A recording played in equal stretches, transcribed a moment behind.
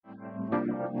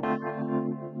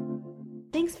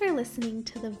Thanks for listening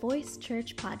to the Voice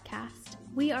Church podcast.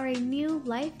 We are a new,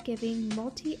 life-giving,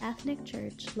 multi-ethnic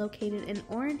church located in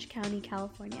Orange County,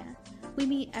 California. We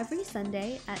meet every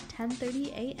Sunday at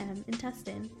 10:30 a.m. in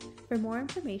Tustin. For more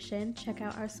information, check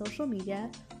out our social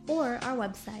media or our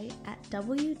website at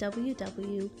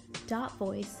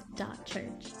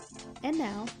www.voice.church. And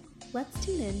now, let's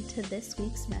tune in to this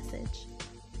week's message.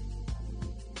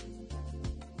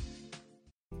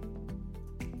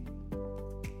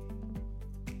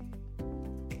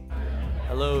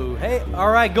 Hello. Hey, all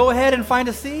right, go ahead and find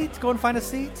a seat. Go and find a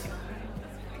seat.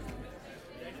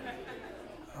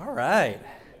 All right.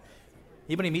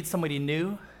 Anybody meet somebody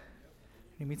new?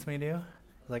 You meet somebody new?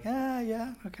 Like,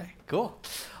 yeah, okay, cool.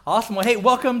 Awesome. Well, hey,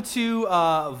 welcome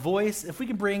to Voice. If we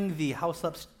can bring the house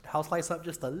lights up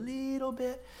just a little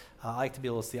bit. I like to be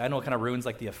able to see. I know it kind of ruins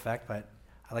like the effect, but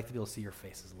I like to be able to see your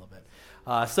faces a little bit.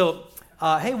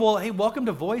 Hey, welcome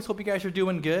to Voice. Hope you guys are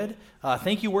doing good.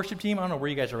 Thank you, worship team. I don't know where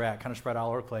you guys are at. Kind of spread all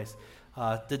over the place.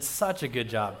 Did such a good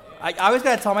job. I always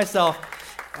got to tell myself,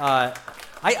 I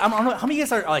don't know, how many of you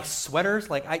guys are like sweaters?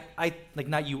 Like, I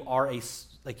not you are a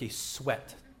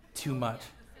sweat too much.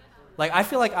 Like, I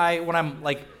feel like when I'm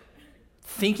like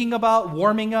thinking about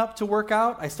warming up to work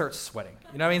out, I start sweating.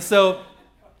 You know what I mean? So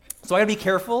I got to be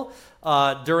careful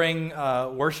during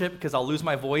worship because I'll lose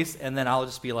my voice and then I'll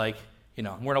just be like,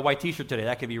 I'm wearing a white t-shirt today.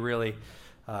 That could be really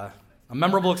a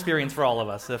memorable experience for all of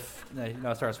us if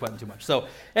I start sweating too much. So,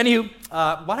 anywho,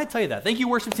 why did I tell you that? Thank you,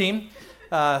 worship team.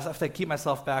 I have to keep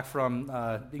myself back from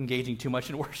engaging too much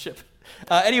in worship.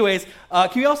 Anyways, can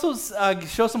we also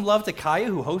show some love to Kaya,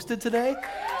 who hosted today?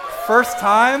 First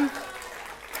time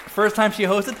she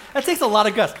hosted. That takes a lot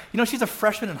of guts. She's a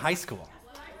freshman in high school,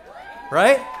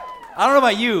 right? I don't know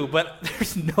about you, but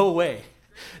there's no way.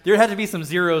 There had to be some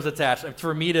zeros attached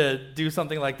for me to do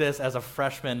something like this as a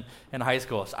freshman in high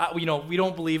school. So we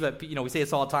don't believe that, we say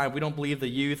this all the time, we don't believe the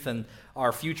youth and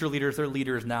our future leaders, they're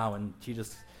leaders now, and she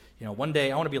just, one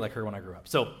day I want to be like her when I grow up.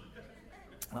 So,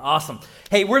 awesome.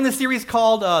 Hey, we're in this series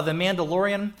called The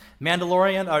Mandalorian.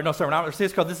 We're not in a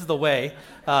series called This is the Way.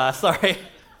 Sorry.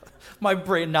 My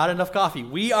brain, not enough coffee.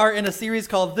 We are in a series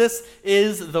called This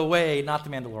is the Way, not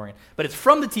The Mandalorian. But it's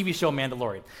from the TV show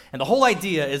Mandalorian. And the whole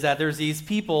idea is that there's these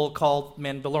people called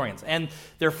Mandalorians. And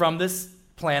they're from this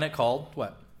planet called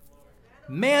what?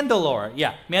 Mandalore.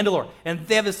 Yeah, Mandalore. And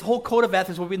they have this whole code of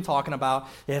ethics, what we've been talking about.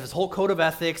 They have this whole code of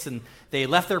ethics, and they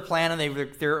left their planet,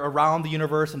 and they're around the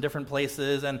universe in different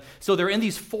places. And so they're in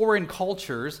these foreign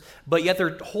cultures, but yet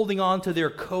they're holding on to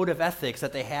their code of ethics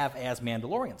that they have as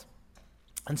Mandalorians.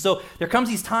 And so there comes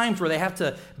these times where they have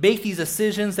to make these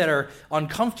decisions that are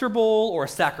uncomfortable or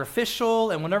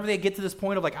sacrificial, and whenever they get to this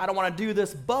point of like, I don't want to do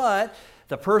this, but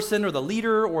the person or the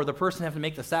leader or the person having to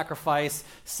make the sacrifice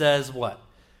says what?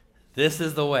 This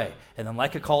is the way. And then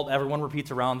like a cult, everyone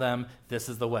repeats around them, this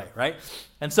is the way, right?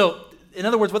 And so, in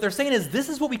other words, what they're saying is, this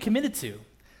is what we committed to.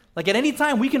 Like at any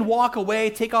time, we can walk away,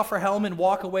 take off our helmet, and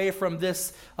walk away from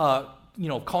this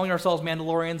calling ourselves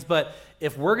Mandalorians, but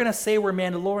if we're going to say we're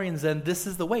Mandalorians, then this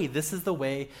is the way. This is the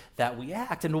way that we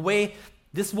act, and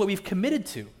this is what we've committed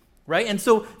to, right? And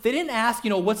so they didn't ask,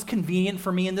 what's convenient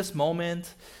for me in this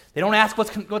moment. They don't ask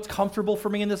what's comfortable for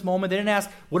me in this moment. They didn't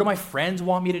ask, what do my friends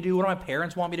want me to do? What do my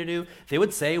parents want me to do? They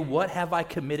would say, what have I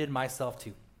committed myself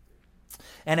to?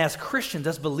 And as Christians,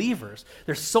 as believers,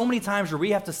 there's so many times where we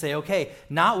have to say, okay,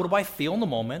 not what do I feel in the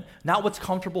moment, not what's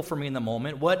comfortable for me in the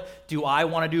moment, what do I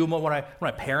want to do, what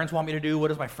my parents want me to do, what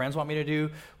does my friends want me to do,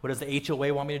 what does the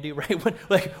HOA want me to do, right?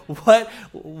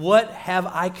 What have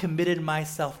I committed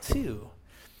myself to?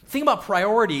 The thing about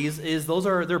priorities is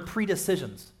they're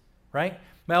pre-decisions, right?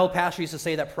 My old pastor used to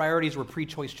say that priorities were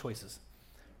pre-choice choices.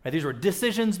 Right, these were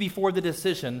decisions before the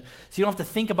decision, so you don't have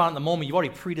to think about it in the moment. You've already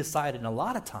pre-decided, and a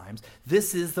lot of times,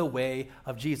 this is the way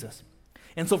of Jesus.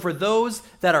 And so for those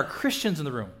that are Christians in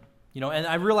the room, and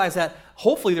I realize that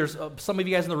hopefully there's some of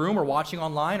you guys in the room or watching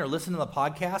online or listening to the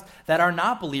podcast that are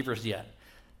not believers yet.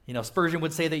 Spurgeon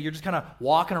would say that you're just kind of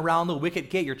walking around the wicket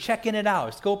gate. You're checking it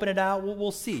out, scoping it out.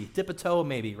 We'll see. Dip a toe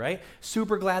maybe, right?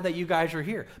 Super glad that you guys are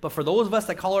here. But for those of us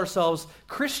that call ourselves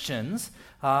Christians,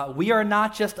 we are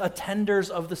not just attenders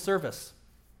of the service.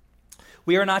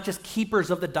 We are not just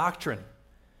keepers of the doctrine,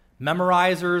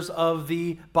 memorizers of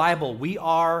the Bible. We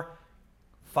are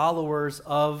followers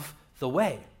of the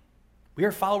way. We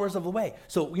are followers of the way.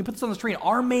 So we can put this on the screen.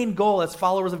 Our main goal as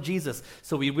followers of Jesus,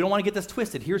 so we don't want to get this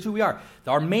twisted. Here's who we are.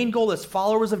 Our main goal as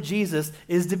followers of Jesus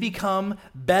is to become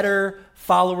better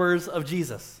followers of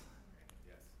Jesus.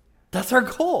 That's our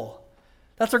goal.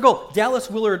 That's our goal. Dallas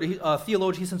Willard, a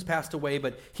theologian, he's since passed away,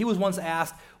 but he was once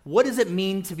asked, what does it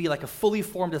mean to be like a fully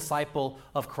formed disciple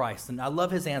of Christ? And I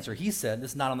love his answer. He said,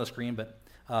 this is not on the screen, but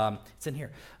It's in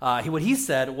here. What he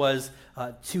said was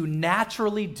to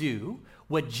naturally do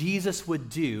what Jesus would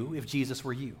do if Jesus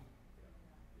were you.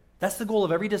 That's the goal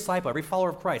of every disciple, every follower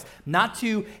of Christ. Not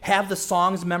to have the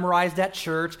songs memorized at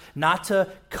church, not to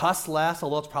cuss less,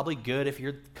 although it's probably good if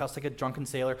you're cuss like a drunken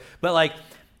sailor, but like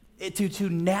to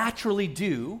naturally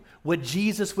do what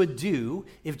Jesus would do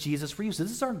if Jesus were you. So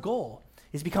this is our goal,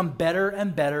 is become better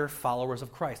and better followers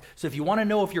of Christ. So if you want to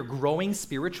know if you're growing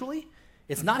spiritually,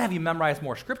 it's not have you memorize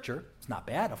more scripture. It's not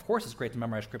bad. Of course it's great to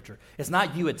memorize scripture. It's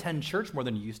not you attend church more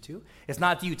than you used to. It's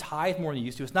not do you tithe more than you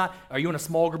used to. It's not are you in a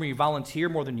small group and you volunteer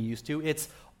more than you used to. It's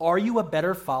are you a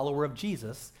better follower of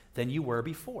Jesus than you were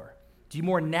before? Do you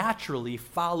more naturally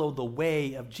follow the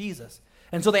way of Jesus?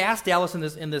 And so they asked Dallas in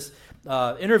this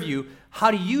interview,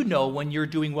 how do you know when you're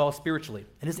doing well spiritually?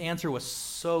 And his answer was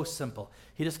so simple.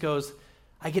 He just goes,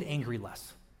 I get angry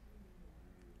less.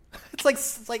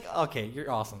 It's like, okay,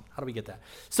 you're awesome. How do we get that?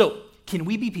 So can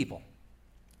we be people?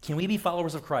 Can we be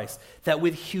followers of Christ that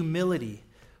with humility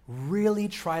really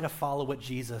try to follow what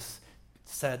Jesus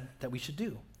said that we should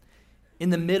do? In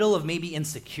the middle of maybe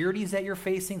insecurities that you're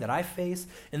facing, that I face,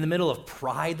 in the middle of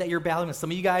pride that you're battling, and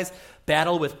some of you guys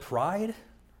battle with pride,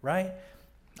 right?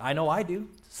 I know I do.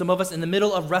 Some of us in the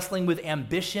middle of wrestling with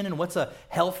ambition and what's a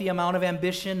healthy amount of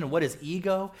ambition and what is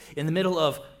ego, in the middle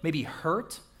of maybe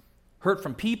hurt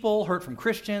from people, hurt from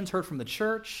Christians, hurt from the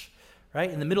church, right?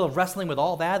 In the middle of wrestling with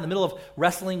all that, in the middle of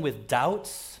wrestling with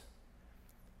doubts,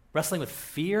 wrestling with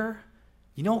fear.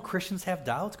 You know, Christians have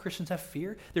doubts, Christians have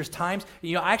fear. There's times,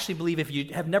 I actually believe if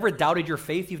you have never doubted your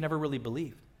faith, you've never really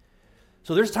believed.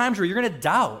 So there's times where you're going to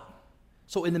doubt.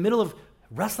 So in the middle of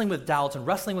wrestling with doubts and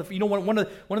wrestling with, one of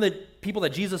the people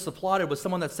that Jesus applauded was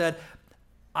someone that said,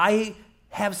 I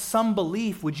have some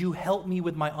belief, would you help me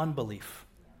with my unbelief?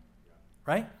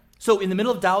 Right? So in the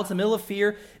middle of doubts, in the middle of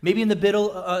fear, maybe in the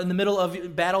middle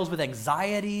of battles with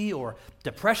anxiety or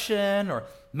depression or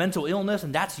mental illness,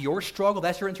 and that's your struggle,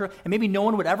 that's your internal, and maybe no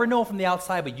one would ever know from the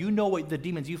outside, but you know what the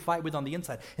demons you fight with on the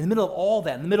inside. In the middle of all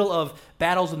that, in the middle of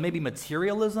battles with maybe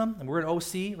materialism, and we're in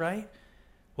OC, right?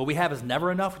 What we have is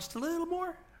never enough, just a little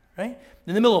more, right?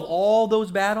 In the middle of all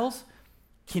those battles,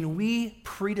 can we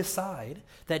pre-decide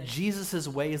that Jesus'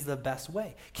 way is the best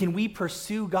way? Can we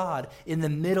pursue God in the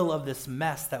middle of this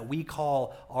mess that we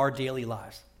call our daily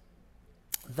lives?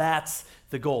 That's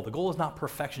the goal. The goal is not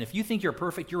perfection. If you think you're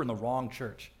perfect, you're in the wrong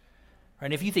church. Right?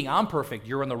 And if you think I'm perfect,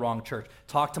 you're in the wrong church.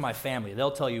 Talk to my family.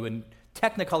 They'll tell you in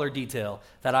technicolor detail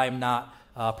that I am not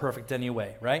perfect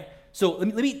anyway, right? So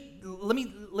let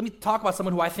me talk about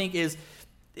someone who I think is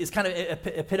kind of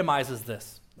epitomizes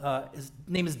this. His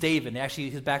name is David. Actually,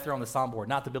 he's back there on the soundboard,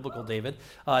 not the biblical David.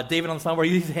 David on the soundboard,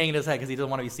 he's hanging his head because he doesn't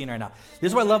want to be seen right now. This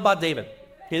is what I love about David.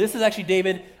 Okay, this is actually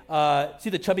David. See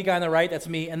the chubby guy on the right? That's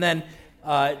me. And then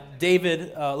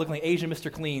David, looking like Asian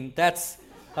Mr. Clean. That's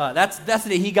the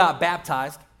day he got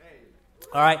baptized.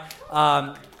 All right.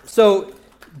 So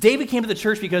David came to the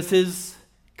church because his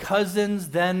cousin's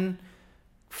then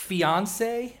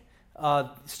fiance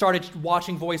started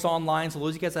watching Voice online. So those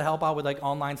of you guys that help out with like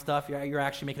online stuff, you're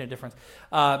actually making a difference.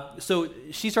 So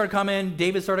she started coming.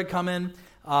 David started coming.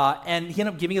 And he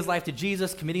ended up giving his life to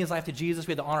Jesus, committing his life to Jesus.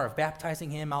 We had the honor of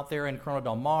baptizing him out there in Corona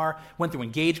Del Mar, went through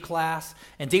Engage class.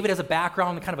 And David has a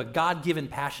background, kind of a God-given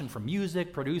passion for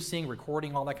music, producing,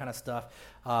 recording, all that kind of stuff.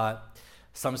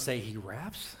 Some say he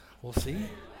raps. We'll see.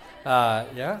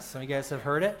 Yeah, some of you guys have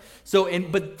heard it.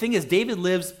 But the thing is, David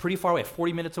lives pretty far away,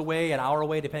 40 minutes away, an hour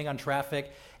away, depending on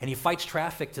traffic. And he fights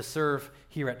traffic to serve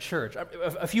here at church.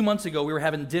 A few months ago, we were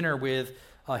having dinner with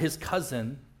his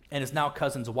cousin and his now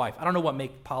cousin's wife. I don't know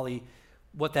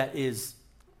what that is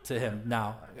to him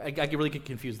now. I really get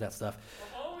confused with that stuff.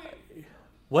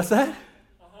 What's that?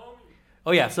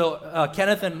 Oh yeah, so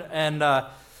Kenneth and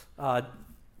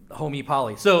homie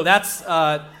Polly. So that's,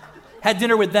 had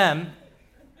dinner with them,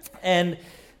 and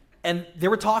they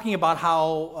were talking about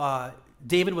how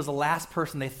David was the last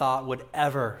person they thought would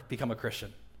ever become a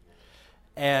Christian.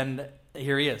 And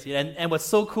here he is. And what's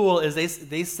so cool is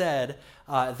they said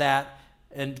that,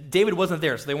 and David wasn't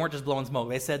there, so they weren't just blowing smoke.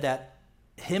 They said that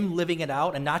him living it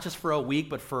out, and not just for a week,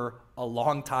 but for a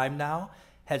long time now,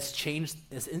 has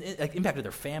impacted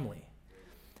their family.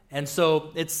 And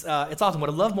so it's awesome. What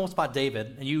I love most about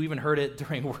David, and you even heard it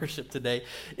during worship today,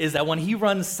 is that when he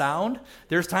runs sound,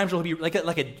 there's times where he'll be like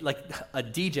a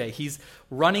DJ. He's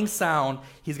running sound.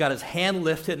 He's got his hand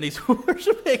lifted, and he's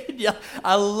worshiping. Yeah,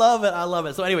 I love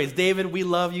it. So anyways, David, we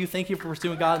love you. Thank you for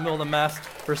pursuing God in the middle of the mess.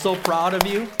 We're so proud of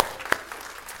you.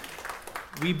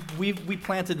 We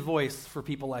planted Voice for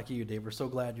people like you, Dave. We're so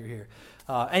glad you're here.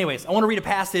 Anyways, I want to read a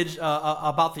passage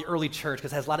about the early church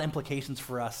because it has a lot of implications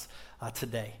for us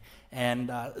today. And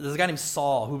there's a guy named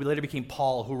Saul who later became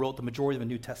Paul, who wrote the majority of the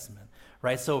New Testament.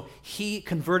 Right, so he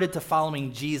converted to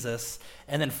following Jesus,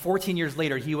 and then 14 years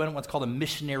later, he went on what's called a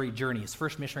missionary journey, his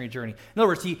first missionary journey. In other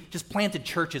words, he just planted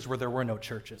churches where there were no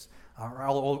churches,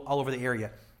 all over the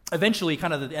area. Eventually,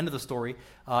 kind of the end of the story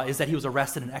is that he was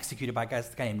arrested and executed by a guy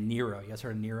named Nero. You guys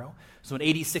heard of Nero? So in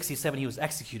AD 67, he was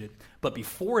executed. But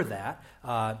before that,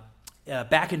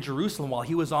 back in Jerusalem, while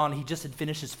he just had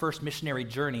finished his first missionary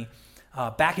journey,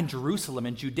 back in Jerusalem,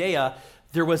 in Judea,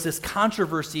 there was this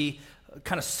controversy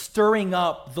kind of stirring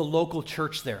up the local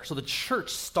church there. So the church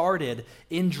started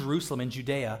in Jerusalem, in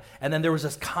Judea, and then there was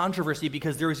this controversy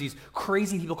because there was these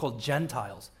crazy people called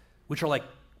Gentiles, which are like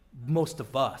most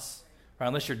of us, right?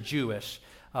 Unless you're Jewish,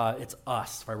 it's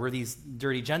us, right? We're these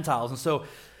dirty Gentiles. And so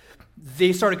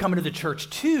they started coming to the church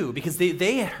too because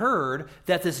they heard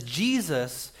that this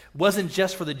Jesus wasn't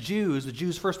just for the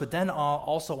Jews first, but then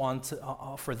also on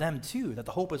to, for them too, that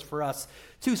the hope was for us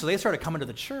too. So they started coming to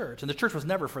the church, and the church was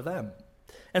never for them.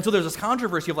 And so there's this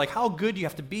controversy of like, how good do you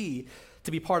have to be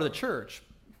part of the church?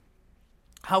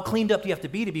 How cleaned up do you have to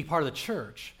be part of the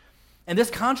church? And this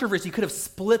controversy could have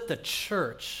split the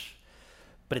church,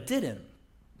 but it didn't.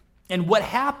 And what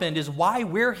happened is why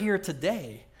we're here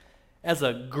today as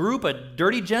a group of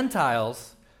dirty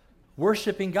Gentiles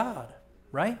worshiping God,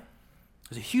 right?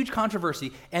 There's a huge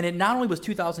controversy, and it not only was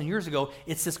 2,000 years ago,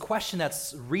 it's this question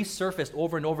that's resurfaced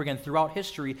over and over again throughout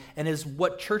history and is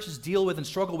what churches deal with and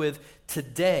struggle with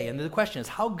today. And the question is,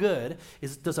 how good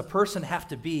does a person have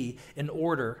to be in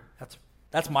order?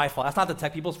 That's my fault. That's not the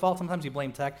tech people's fault. Sometimes you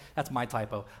blame tech. That's my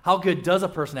typo. How good does a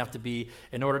person have to be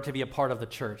in order to be a part of the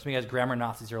church? Some of you guys grammar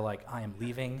Nazis are like, I am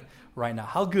leaving right now.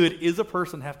 How good is a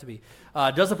person have to be?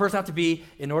 Does a person have to be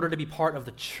in order to be part of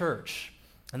the church?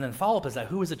 And then follow-up is that,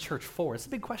 who is the church for? It's a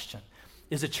big question.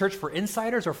 Is the church for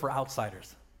insiders or for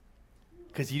outsiders?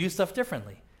 Because you do stuff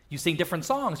differently. You sing different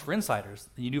songs for insiders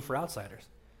than you do for outsiders,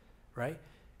 right?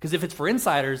 Because if it's for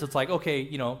insiders, it's like, okay,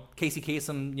 Casey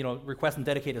Kasem, request and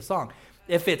dedicate a song.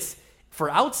 If it's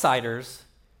for outsiders,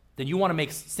 then you want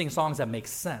to sing songs that make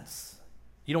sense.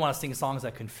 You don't want to sing songs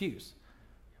that confuse,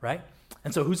 right?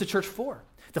 And so who's the church for?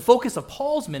 The focus of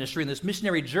Paul's ministry in this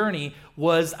missionary journey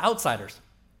was outsiders.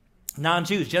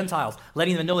 Non-Jews, Gentiles,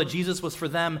 letting them know that Jesus was for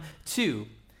them too.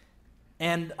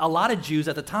 And a lot of Jews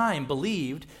at the time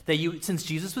believed that since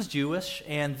Jesus was Jewish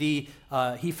and he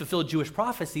fulfilled Jewish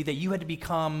prophecy, that you had to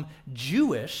become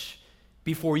Jewish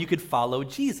before you could follow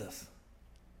Jesus,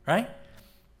 right?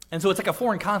 And so it's like a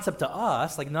foreign concept to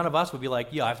us. Like none of us would be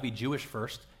like, I have to be Jewish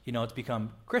first, to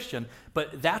become Christian.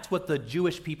 But that's what the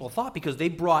Jewish people thought because they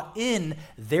brought in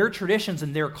their traditions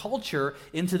and their culture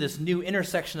into this new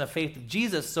intersection of faith of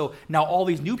Jesus. So now all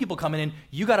these new people coming in,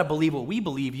 you got to believe what we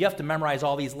believe. You have to memorize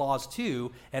all these laws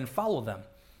too and follow them.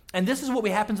 And this is what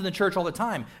happens in the church all the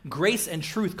time. Grace and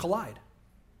truth collide,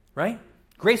 right?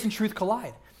 Grace and truth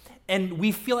collide. And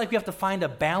we feel like we have to find a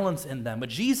balance in them. But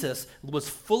Jesus was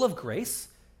full of grace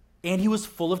and he was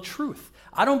full of truth.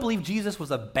 I don't believe Jesus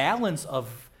was a balance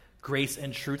of grace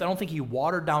and truth. I don't think he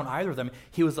watered down either of them.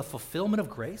 He was a fulfillment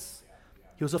of grace.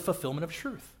 He was a fulfillment of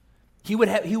truth. He would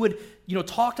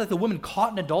talk like the woman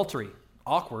caught in adultery.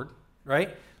 Awkward,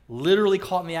 right? Literally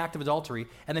caught in the act of adultery.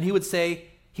 And then he would say,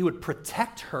 he would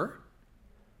protect her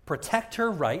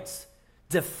rights,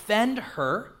 defend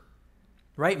her,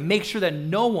 right? Make sure that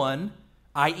no one,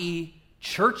 i.e.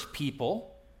 church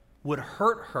people, would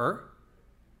hurt her,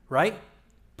 right?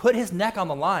 Put his neck on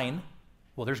the line.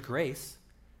 Well, there's grace.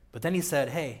 But then he said,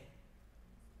 hey,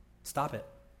 stop it.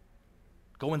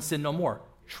 Go and sin no more.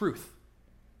 Truth,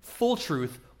 full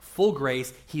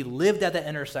grace. He lived at that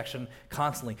intersection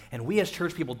constantly. And we as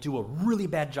church people do a really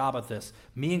bad job of this,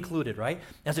 me included, right?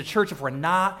 As a church, if we're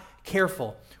not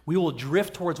careful, we will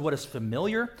drift towards what is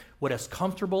familiar, what is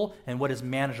comfortable, and what is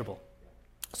manageable.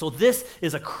 So this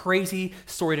is a crazy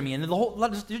story to me. And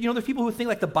there's people who think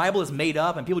like the Bible is made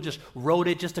up and people just wrote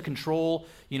it just to control,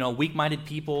 weak-minded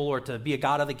people or to be a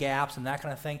God of the gaps and that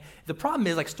kind of thing. The problem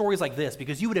is like stories like this,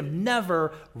 because you would have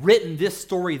never written this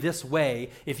story this way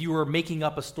if you were making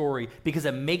up a story, because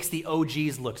it makes the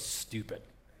OGs look stupid.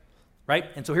 Right?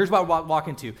 And so here's what I'll walk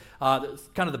into. Kind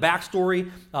of the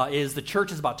backstory is the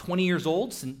church is about 20 years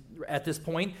old at this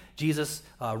point. Jesus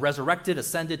resurrected,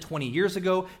 ascended 20 years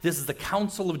ago. This is the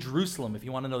Council of Jerusalem, if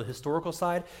you want to know the historical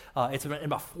side. It's in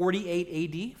about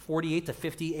 48 to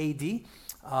 50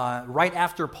 AD, right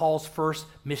after Paul's first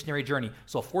missionary journey.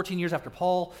 So 14 years after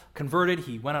Paul converted,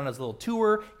 he went on his little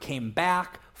tour, came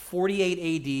back, 48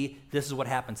 AD. This is what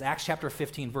happens. Acts chapter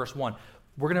 15, verse 1.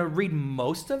 We're going to read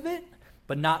most of it,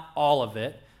 but not all of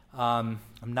it. I'm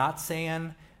not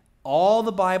saying all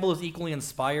the Bible is equally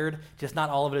inspired, just not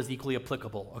all of it is equally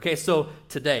applicable. Okay, so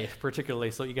today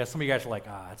particularly, so some of you guys are like,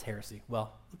 it's heresy.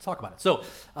 Well, let's talk about it. So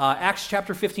Acts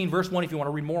chapter 15, verse 1, if you want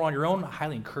to read more on your own, I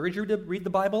highly encourage you to read the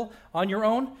Bible on your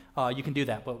own. You can do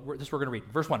that, but this is what we're going to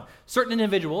read. Verse 1, certain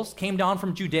individuals came down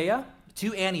from Judea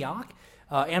to Antioch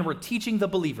and were teaching the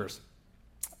believers,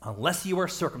 unless you are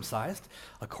circumcised,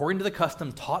 according to the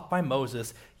custom taught by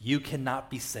Moses, you cannot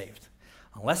be saved.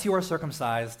 Unless you are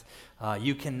circumcised,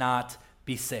 you cannot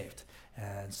be saved.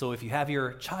 And so if you have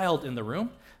your child in the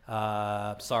room,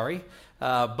 sorry,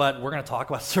 but we're going to talk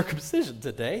about circumcision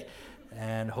today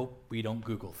and hope we don't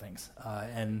Google things.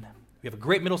 And we have a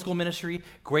great middle school ministry,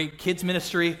 great kids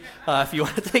ministry, if you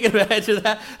want to take advantage of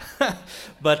that.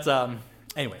 But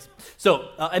anyways, so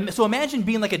imagine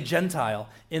being like a Gentile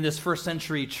in this first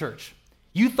century church.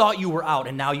 You thought you were out,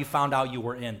 and now you found out you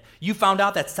were in. You found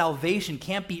out that salvation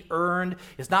can't be earned.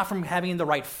 It's not from having the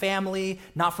right family,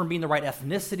 not from being the right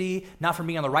ethnicity, not from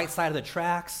being on the right side of the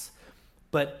tracks.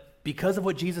 But because of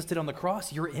what Jesus did on the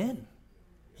cross, you're in.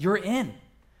 You're in.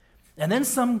 And then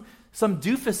some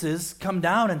doofuses come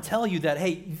down and tell you that,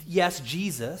 hey, yes,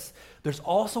 Jesus, there's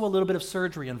also a little bit of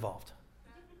surgery involved,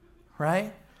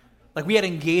 right? Like we had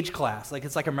Engage class, like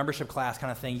it's like a membership class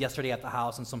kind of thing yesterday at the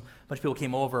house, and bunch of people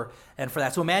came over and for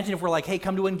that. So imagine if we're like, hey,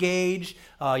 come to Engage,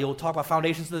 you'll talk about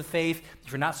foundations of the faith.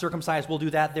 If you're not circumcised, we'll do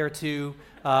that there too,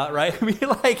 right? I mean,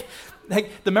 like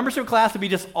the membership class would be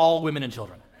just all women and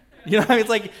children. You know, it's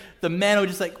like the men would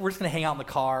just like, we're just gonna hang out in the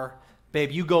car,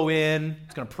 babe. You go in,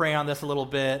 just gonna pray on this a little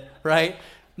bit, right?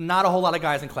 Not a whole lot of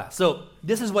guys in class. So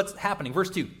this is what's happening. Verse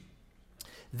 2.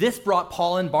 This brought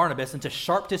Paul and Barnabas into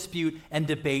sharp dispute and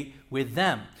debate with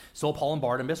them. So Paul and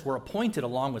Barnabas were appointed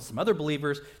along with some other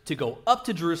believers to go up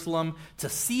to Jerusalem to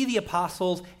see the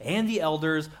apostles and the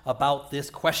elders about this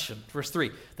question. Verse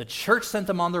 3, the church sent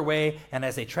them on their way, and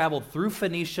as they traveled through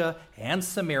Phoenicia and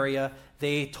Samaria,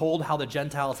 they told how the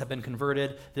Gentiles had been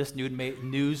converted. This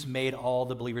news made all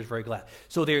the believers very glad.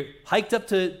 So they hiked up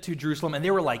to Jerusalem, and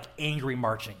they were like angry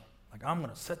marching. Like, I'm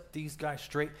going to set these guys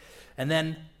straight. And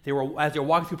then as they were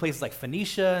walking through places like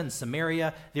Phoenicia and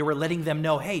Samaria, they were letting them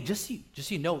know, hey, just so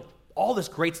you know, all this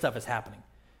great stuff is happening.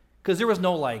 Because there was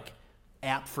no like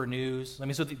app for news. I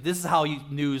mean, so this is how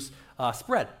news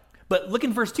spread. But look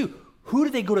in verse 2. Who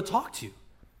did they go to talk to?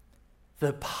 The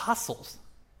apostles.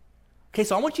 Okay,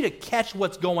 so I want you to catch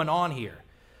what's going on here.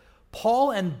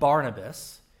 Paul and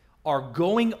Barnabas are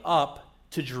going up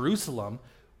to Jerusalem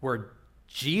where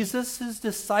Jesus'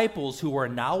 disciples, who are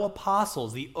now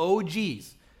apostles, the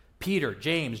OGs, Peter,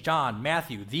 James, John,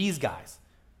 Matthew, these guys,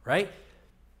 right?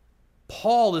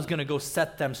 Paul is going to go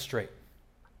set them straight,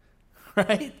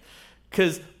 right?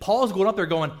 Because Paul's going up there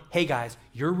going, hey guys,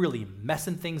 you're really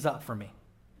messing things up for me.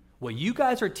 What you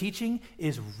guys are teaching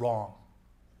is wrong.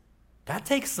 That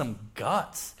takes some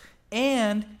guts,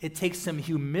 and it takes some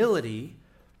humility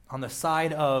on the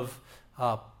side of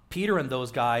Peter and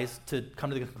those guys to come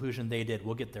to the conclusion they did.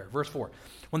 We'll get there. Verse 4.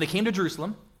 When they came to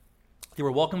Jerusalem, they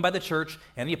were welcomed by the church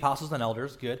and the apostles and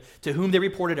elders, good, to whom they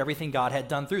reported everything God had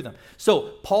done through them.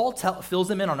 So Paul fills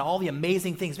them in on all the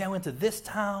amazing things. Man, we went to this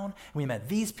town, and we met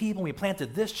these people, and we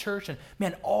planted this church, and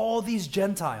man, all these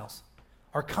Gentiles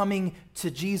are coming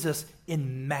to Jesus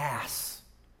in mass,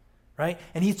 right?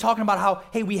 And he's talking about how,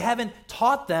 hey, we haven't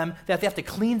taught them that they have to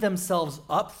clean themselves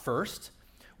up first.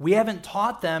 We haven't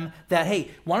taught them that, hey,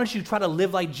 why don't you try to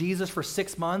live like Jesus for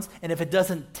 6 months, and if it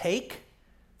doesn't take,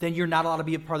 then you're not allowed to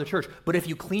be a part of the church. But if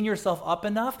you clean yourself up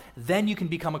enough, then you can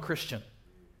become a Christian.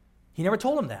 He never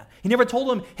told them that. He never told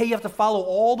them, hey, you have to follow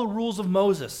all the rules of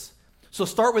Moses. So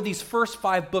start with these first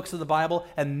 5 books of the Bible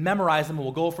and memorize them, and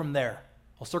we'll go from there.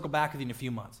 I'll circle back with you in a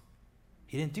few months.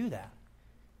 He didn't do that.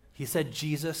 He said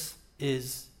Jesus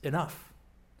is enough.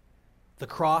 The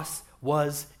cross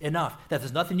was enough. That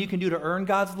there's nothing you can do to earn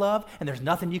God's love, and there's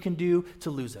nothing you can do to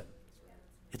lose it.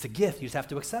 It's a gift. You just have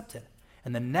to accept it.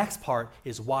 And the next part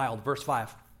is wild. Verse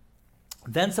 5.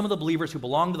 Then some of the believers who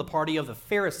belonged to the party of the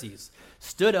Pharisees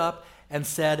stood up and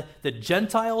said, the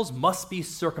Gentiles must be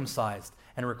circumcised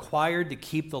and required to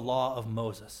keep the law of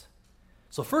Moses.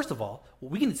 So first of all,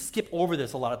 we can skip over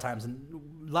this a lot of times. And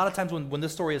a lot of times when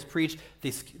this story is preached, they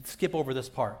skip over this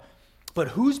part. But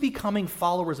who's becoming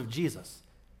followers of Jesus?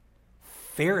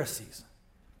 Pharisees.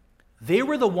 They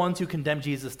were the ones who condemned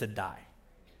Jesus to die,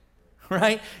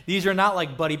 right? These are not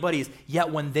like buddies. Yet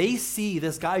when they see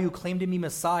this guy who claimed to be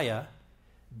Messiah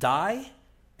die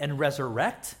and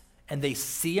resurrect, and they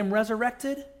see him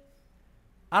resurrected,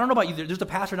 I don't know about you, there's a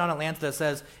pastor down in Atlanta that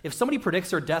says, if somebody predicts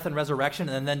their death and resurrection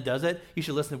and then does it, you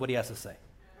should listen to what he has to say,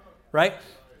 right?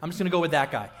 I'm just going to go with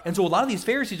that guy. And so a lot of these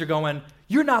Pharisees are going,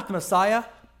 you're not the Messiah,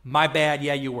 My bad,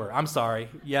 yeah, you were. I'm sorry.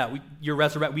 Yeah, you're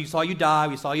resurrected. We saw you die.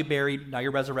 We saw you buried. Now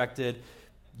you're resurrected.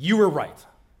 You were right.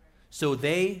 So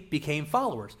they became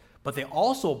followers. But they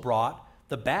also brought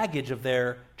the baggage of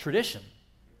their tradition.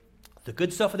 The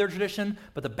good stuff of their tradition,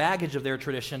 but the baggage of their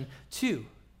tradition too.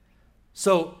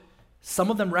 So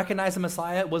some of them recognized the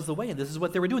Messiah was the way, and this is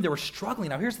what they were doing. They were struggling.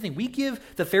 Now here's the thing. We give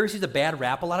the Pharisees a bad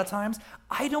rap a lot of times.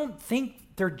 I don't think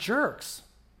they're jerks.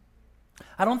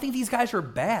 I don't think these guys are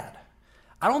bad.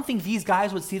 I don't think these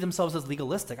guys would see themselves as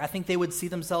legalistic. I think they would see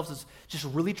themselves as just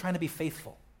really trying to be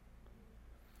faithful.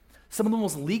 Some of the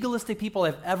most legalistic people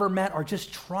I've ever met are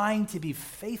just trying to be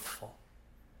faithful.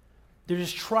 They're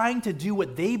just trying to do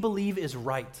what they believe is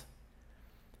right.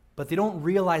 But they don't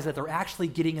realize that they're actually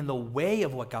getting in the way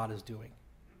of what God is doing.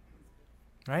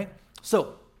 Right?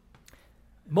 So,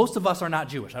 most of us are not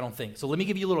Jewish, I don't think. So let me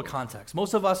give you a little context.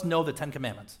 Most of us know the Ten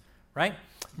Commandments, right?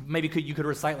 Maybe you could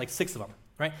recite like 6 of them,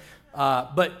 right?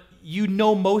 But you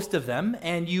know most of them,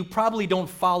 and you probably don't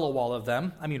follow all of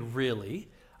them. I mean, really.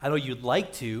 I know you'd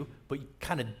like to, but you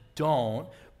kind of don't.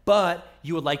 But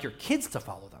you would like your kids to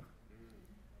follow them,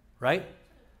 right?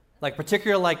 Like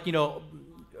particularly like,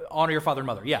 honor your father and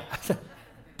mother. Yeah.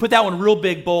 Put that one real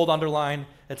big, bold, underline,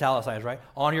 italicized, right?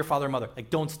 Honor your father and mother. Like,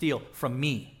 don't steal from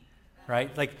me,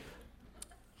 right? Like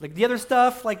the other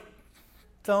stuff, like,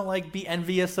 don't like be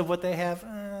envious of what they have.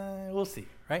 We'll see,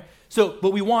 right? So,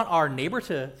 but we want our neighbor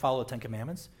to follow the Ten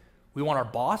Commandments. We want our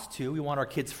boss to. We want our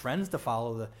kids' friends to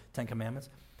follow the Ten Commandments.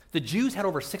 The Jews had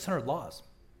over 600 laws,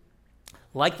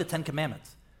 like the Ten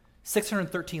Commandments.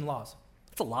 613 laws.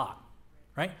 That's a lot,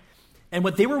 right? And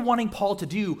what they were wanting Paul to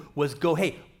do was go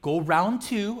round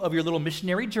 2 of your little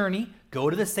missionary journey, go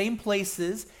to the same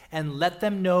places, and let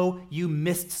them know you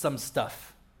missed some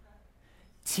stuff.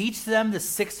 Teach them the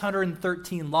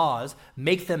 613 laws,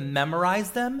 make them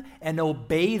memorize them and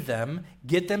obey them,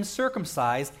 get them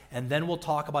circumcised, and then we'll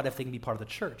talk about if they can be part of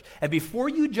the church. And before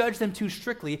you judge them too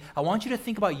strictly, I want you to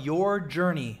think about your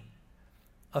journey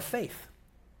of faith.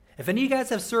 If any of you guys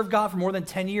have served God for more than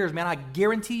 10 years, man, I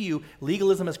guarantee you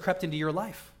legalism has crept into your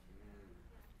life.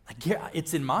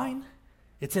 It's in mine.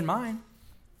 It's in mine.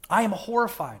 I am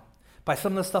horrified by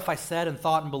some of the stuff I said and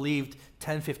thought and believed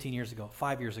 10, 15 years ago,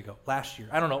 5 years ago, last year.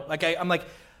 I don't know. I'm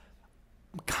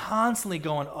constantly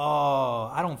going,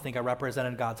 I don't think I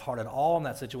represented God's heart at all in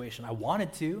that situation. I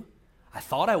wanted to. I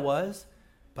thought I was,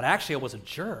 but actually I was a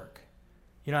jerk.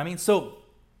 You know what I mean? So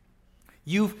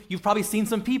you've probably seen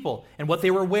some people and what they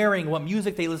were wearing, what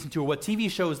music they listened to, or what TV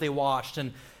shows they watched,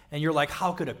 and you're like,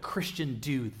 how could a Christian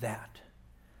do that?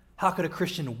 How could a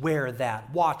Christian wear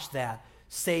that, watch that,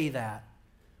 say that?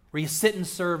 Where you sit in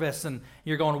service and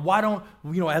you're going, why don't,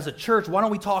 as a church, why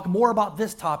don't we talk more about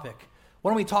this topic?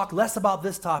 Why don't we talk less about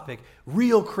this topic?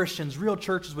 Real Christians, real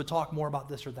churches would talk more about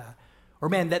this or that. Or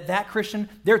man, that Christian,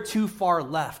 they're too far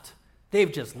left.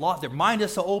 They've just lost, their mind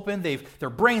is so open, their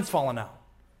brain's fallen out,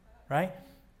 right?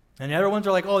 And the other ones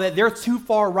are like, they're too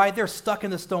far right, they're stuck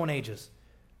in the Stone Ages.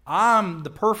 I'm the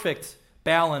perfect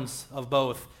balance of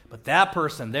both, but that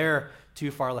person, they're too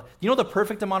far left. You know the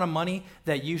perfect amount of money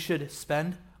that you should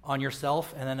spend on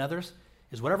yourself and then others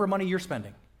is whatever money you're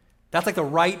spending. That's like the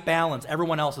right balance.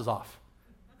 Everyone else is off,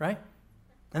 right?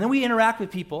 And then we interact with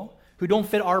people who don't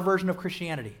fit our version of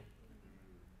Christianity.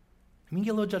 We can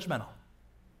get a little judgmental,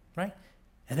 right?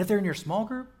 And if they're in your small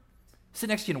group, sit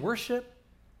next to you in worship,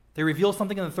 they reveal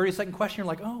something in the 30-second question, you're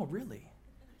like, oh, really?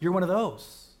 You're one of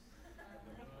those.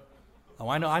 Oh,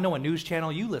 I know a news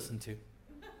channel you listen to,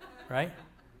 right?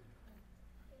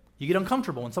 You get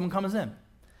uncomfortable when someone comes in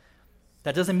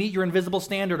that doesn't meet your invisible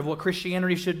standard of what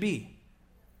Christianity should be.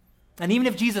 And even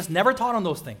if Jesus never taught on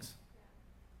those things,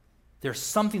 there's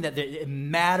something that it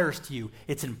matters to you.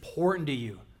 It's important to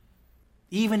you.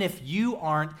 Even if you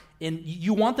aren't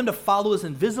you want them to follow this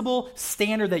invisible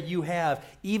standard that you have,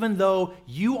 even though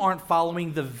you aren't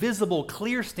following the visible,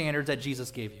 clear standards that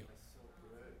Jesus gave you.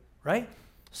 Right?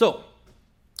 So,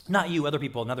 not you, other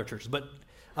people in other churches, but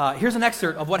here's an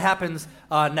excerpt of what happens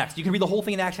next. You can read the whole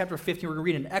thing in Acts chapter 15. We're going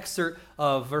to read an excerpt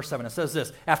of verse 7. It says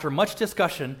this: after much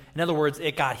discussion, in other words,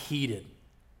 it got heated.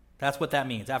 That's what that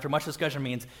means. After much discussion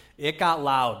means it got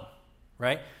loud,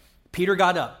 right? Peter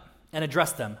got up and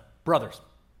addressed them. Brothers,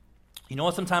 you know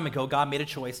what, some time ago God made a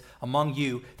choice among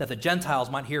you that the Gentiles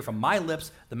might hear from my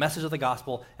lips the message of the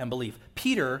gospel and believe.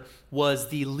 Peter was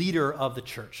the leader of the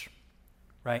church,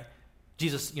 right?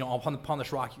 Jesus, upon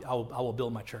this rock, I will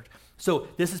build my church. So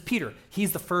this is Peter.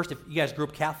 He's the first, if you guys grew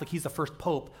up Catholic, he's the first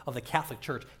pope of the Catholic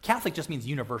Church. Catholic just means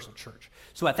universal church.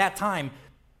 So at that time,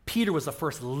 Peter was the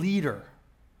first leader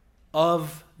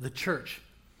of the church.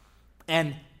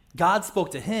 And God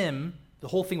spoke to him the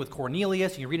whole thing with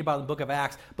Cornelius, you can read about it in the book of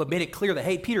Acts, but made it clear that,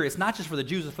 hey, Peter, it's not just for the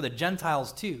Jews, it's for the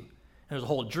Gentiles too. And there's a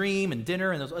whole dream and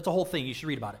dinner, and it's a whole thing. You should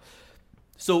read about it.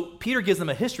 So Peter gives them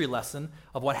a history lesson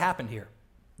of what happened here.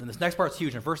 And this next part's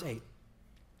huge in verse 8.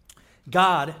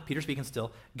 God, Peter speaking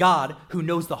still, God who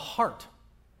knows the heart.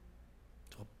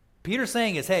 So what Peter's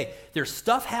saying is, hey, there's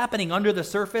stuff happening under the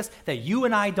surface that you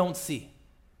and I don't see.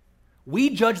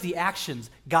 We judge the actions.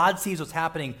 God sees what's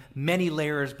happening many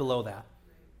layers below that.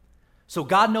 So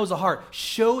God knows the heart,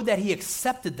 showed that he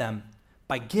accepted them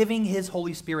by giving his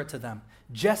Holy Spirit to them,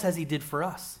 just as he did for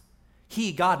us.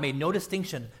 He, God, made no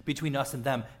distinction between us and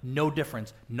them, no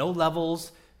difference, no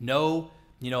levels, no,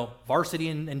 varsity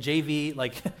and JV.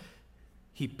 Like,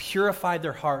 he purified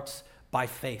their hearts by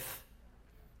faith.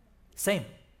 Same.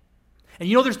 And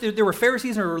there were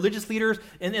Pharisees and religious leaders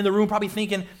in the room probably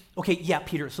thinking, okay, yeah,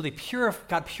 Peter, so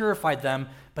God purified them,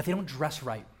 but they don't dress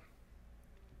right.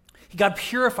 God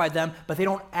purified them, but they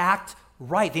don't act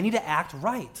right. They need to act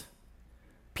right.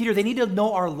 Peter, they need to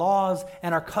know our laws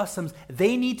and our customs.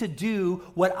 They need to do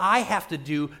what I have to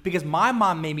do because my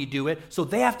mom made me do it, so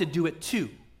they have to do it too.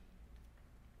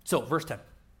 So, verse 10.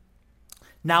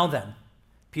 Now then,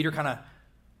 Peter kind of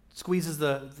squeezes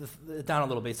it down a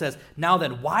little bit. He says, now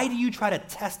then, why do you try to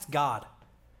test God?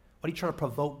 Why do you try to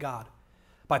provoke God?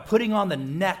 By putting on the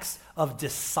necks of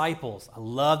disciples. I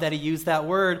love that he used that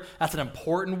word. That's an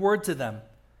important word to them.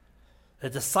 A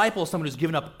disciple is someone who's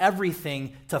given up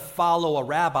everything to follow a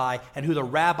rabbi and who the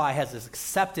rabbi has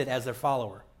accepted as their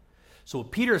follower. So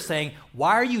Peter is saying,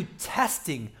 why are you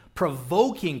testing,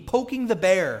 provoking, poking the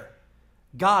bear,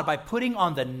 God, by putting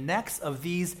on the necks of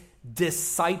these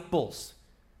disciples?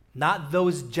 Not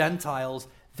those Gentiles,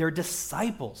 they're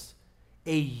disciples.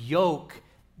 A yoke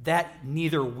that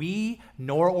neither we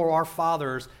nor our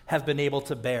fathers have been able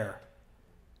to bear.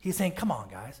 He's saying, come on,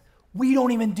 guys. We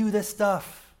don't even do this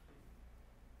stuff.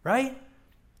 Right?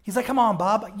 He's like, come on,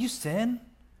 Bob. You sin.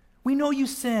 We know you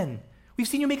sin. We've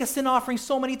seen you make a sin offering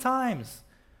so many times.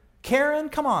 Karen,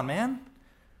 come on, man.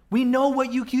 We know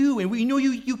what you do, and we know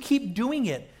you keep doing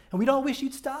it, and we don't wish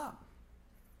you'd stop.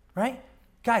 Right?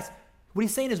 Guys, what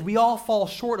he's saying is we all fall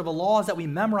short of the laws that we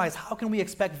memorize. How can we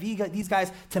expect these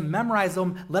guys to memorize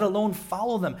them, let alone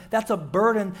follow them? That's a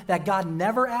burden that God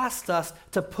never asked us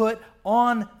to put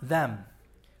on them.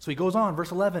 So he goes on,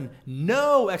 verse 11,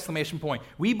 no, exclamation point.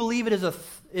 We believe it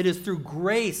is through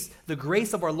grace, the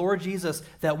grace of our Lord Jesus,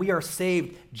 that we are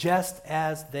saved just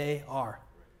as they are.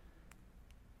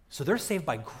 So they're saved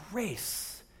by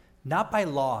grace, not by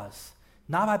laws.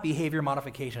 Not by behavior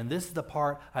modification. This is the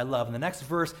part I love. In the next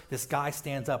verse, this guy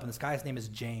stands up, and this guy's name is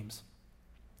James.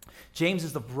 James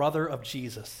is the brother of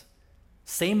Jesus.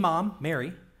 Same mom,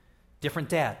 Mary, different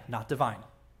dad, not divine.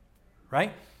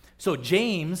 Right? So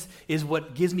James is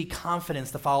what gives me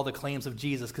confidence to follow the claims of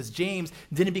Jesus, because James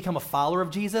didn't become a follower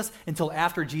of Jesus until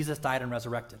after Jesus died and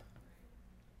resurrected.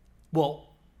 Well,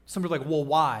 some people are like, well,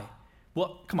 why?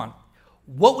 Well, come on.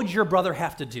 What would your brother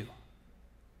have to do?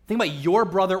 Think about your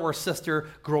brother or sister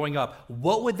growing up.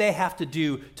 What would they have to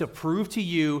do to prove to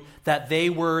you that they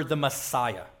were the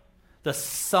Messiah, the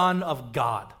Son of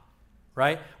God,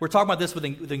 right? We're talking about this with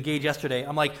Engage yesterday.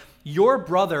 I'm like, your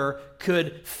brother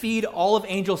could feed all of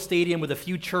Angel Stadium with a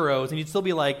few churros, and you'd still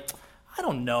be like, I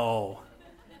don't know.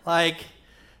 Like,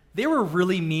 they were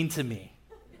really mean to me.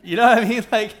 You know what I mean?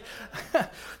 Like,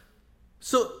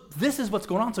 so this is what's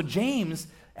going on. So James,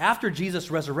 after Jesus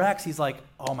resurrects, he's like,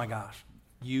 oh my gosh.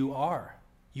 You are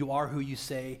who you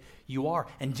say you are.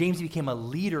 And James became a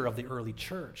leader of the early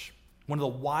church, one of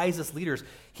the wisest leaders.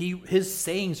 His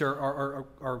sayings are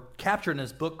captured in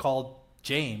this book called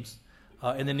James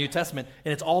in the New Testament,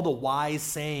 and it's all the wise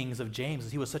sayings of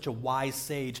James. He was such a wise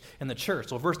sage in the church.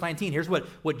 So verse 19, here's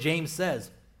what James says.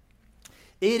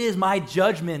 It is my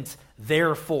judgment,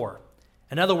 therefore.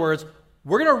 In other words,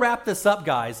 we're going to wrap this up,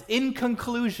 guys. In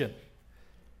conclusion,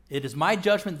 it is my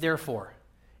judgment, therefore.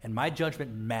 And my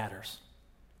judgment matters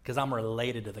because I'm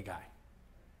related to the guy,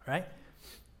 right?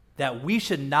 That we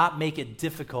should not make it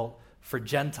difficult for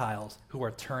Gentiles who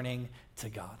are turning to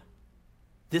God.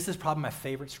 This is probably my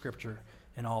favorite scripture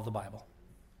in all of the Bible.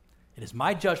 It is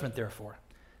my judgment, therefore,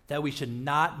 that we should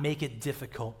not make it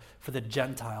difficult for the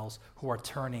Gentiles who are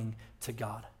turning to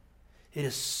God. It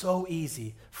is so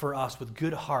easy for us with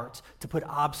good hearts to put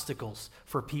obstacles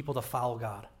for people to follow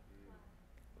God,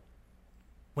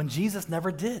 when Jesus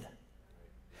never did.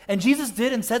 And Jesus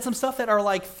did and said some stuff that are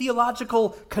like theological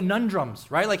conundrums,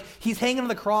 right? Like he's hanging on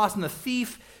the cross and the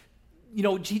thief,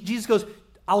 Jesus goes,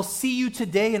 I'll see you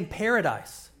today in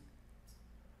paradise.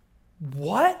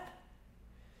 What?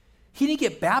 He didn't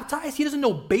get baptized? He doesn't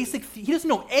know he doesn't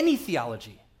know any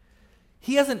theology.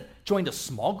 He hasn't joined a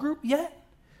small group yet.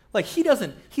 Like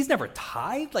he's never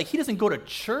tithed. Like he doesn't go to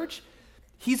church.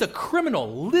 He's a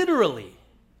criminal, literally.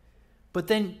 But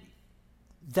then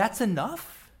that's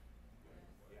enough?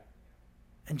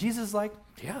 And Jesus is like,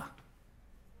 yeah,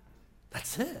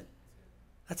 that's it.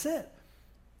 That's it.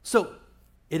 So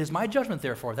it is my judgment,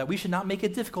 therefore, that we should not make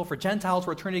it difficult for Gentiles to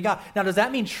return to God. Now, does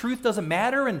that mean truth doesn't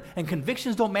matter and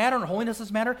convictions don't matter and holiness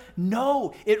doesn't matter?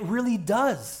 No, it really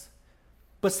does.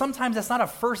 But sometimes that's not a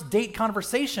first date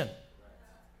conversation.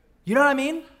 You know what I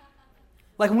mean?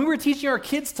 Like when we were teaching our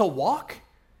kids to walk,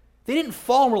 they didn't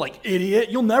fall and we're like, idiot,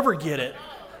 you'll never get it.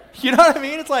 You know what I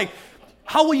mean? It's like,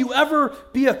 how will you ever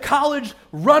be a college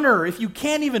runner if you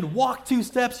can't even walk 2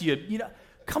 steps? You know,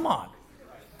 come on.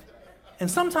 And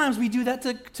sometimes we do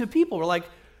that to people. We're like,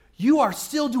 you are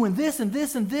still doing this and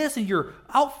this and this and your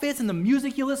outfits and the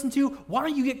music you listen to. Why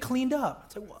don't you get cleaned up?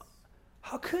 It's like, well,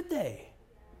 how could they?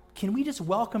 Can we just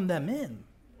welcome them in?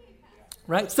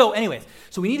 Right? So anyways,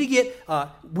 so we need to get,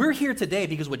 we're here today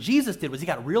because what Jesus did was he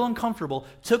got real uncomfortable,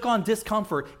 took on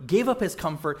discomfort, gave up his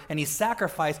comfort, and he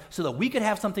sacrificed so that we could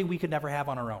have something we could never have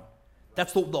on our own.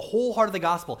 That's the whole heart of the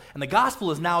gospel. And the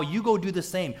gospel is now you go do the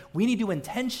same. We need to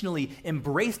intentionally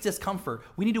embrace discomfort.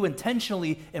 We need to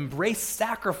intentionally embrace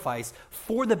sacrifice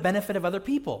for the benefit of other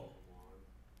people.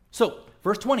 So,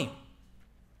 verse 20,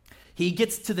 he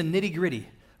gets to the nitty-gritty,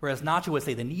 whereas Nacho would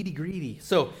say the nitty-gritty.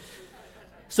 So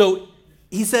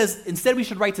he says, instead we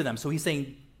should write to them. So he's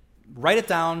saying, write it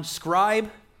down,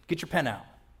 scribe, get your pen out.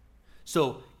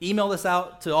 So email this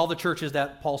out to all the churches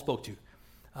that Paul spoke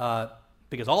to.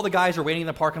 Because all the guys are waiting in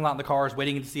the parking lot in the cars,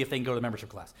 waiting to see if they can go to the membership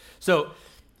class. So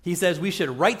he says we should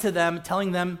write to them,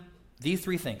 telling them these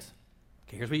 3 things.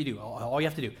 Okay, here's what you do. All you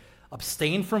have to do.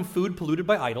 Abstain from food polluted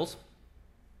by idols.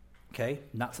 Okay,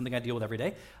 not something I deal with every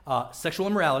day. Sexual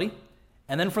immorality.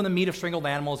 And then from the meat of strangled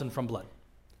animals and from blood.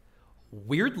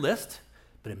 Weird list,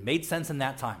 but it made sense in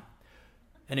that time.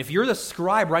 And if you're the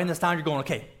scribe writing this down, you're going,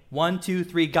 okay, 1, 2,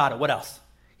 3, got it. What else?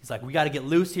 He's like, we got to get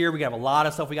loose here. We got to have a lot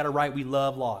of stuff we got to write. We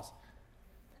love laws.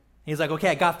 He's like, okay,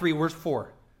 I got 3. Where's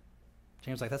 4?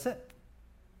 James is like, that's it.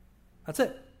 That's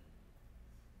it.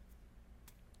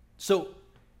 So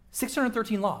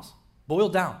 613 laws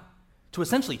boiled down to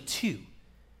essentially 2.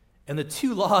 And the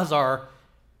 2 laws are,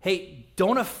 hey,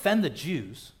 don't offend the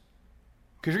Jews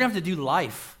because you're going to have to do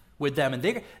life with them. And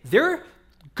they're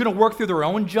going to work through their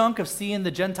own junk of seeing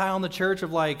the Gentile in the church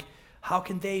of like, how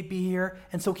can they be here?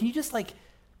 And so can you just like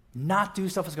not do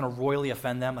stuff that's going to royally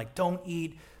offend them? Like don't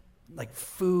eat like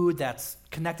food that's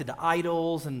connected to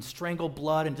idols and strangled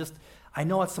blood and just, I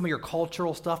know it's some of your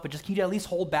cultural stuff, but just can you at least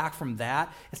hold back from that?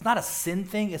 It's not a sin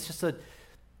thing. It's just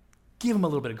give them a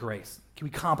little bit of grace. Can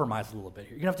we compromise a little bit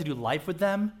here? You're going to have to do life with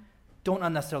them. Don't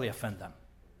unnecessarily offend them,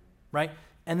 right?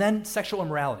 And then sexual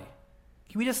immorality.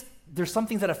 Can we just, there's some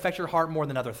things that affect your heart more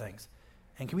than other things.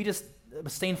 And can we just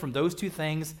abstain from those 2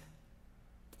 things?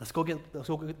 Let's go get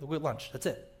lunch. That's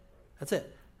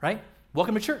it, right?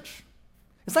 Welcome to church.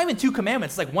 It's not even 2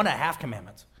 commandments. It's like 1.5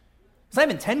 commandments. It's not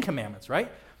even 10 commandments,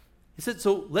 right? He said,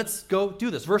 so let's go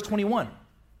do this. Verse 21.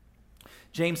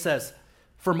 James says,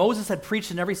 for Moses had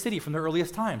preached in every city from the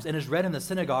earliest times and is read in the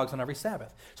synagogues on every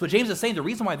Sabbath. So James is saying the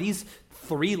reason why these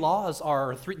 3 laws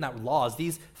are,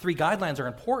 these 3 guidelines are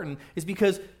important is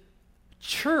because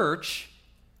church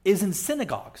is in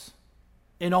synagogues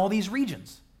in all these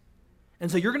regions. And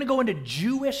so you're going to go into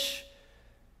Jewish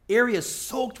areas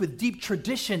soaked with deep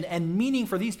tradition and meaning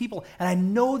for these people. And I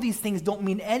know these things don't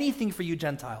mean anything for you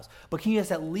Gentiles, but can you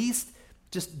just at least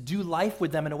just do life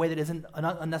with them in a way that isn't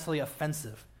unnecessarily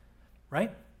offensive,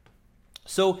 right?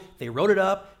 So they wrote it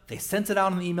up, they sent it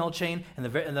out in the email chain, and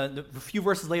the few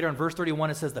verses later in verse 31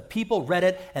 it says the people read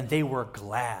it and they were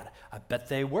glad. I bet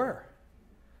they were,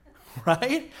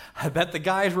 right? I bet the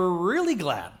guys were really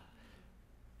glad.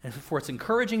 And for its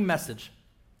encouraging message.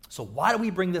 So why do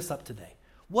we bring this up today?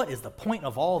 What is the point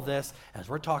of all of this as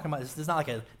we're talking about? This is not like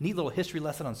a neat little history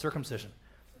lesson on circumcision.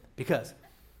 Because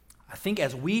I think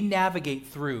as we navigate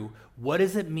through what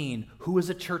does it mean, who is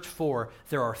a church for,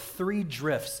 there are 3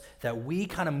 drifts that we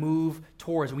kind of move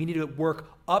towards. We need to work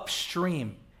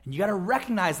upstream. And you got to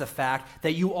recognize the fact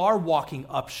that you are walking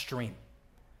upstream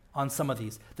on some of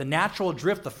these. The natural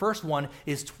drift, the first one,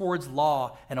 is towards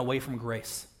law and away from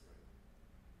grace.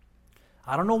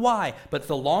 I don't know why, but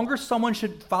the longer someone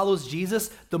follows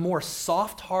Jesus, the more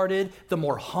soft-hearted, the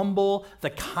more humble, the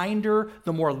kinder,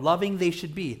 the more loving they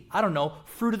should be. I don't know,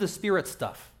 fruit of the Spirit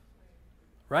stuff,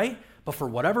 right? But for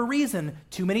whatever reason,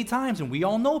 too many times, and we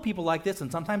all know people like this,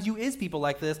 and sometimes you is people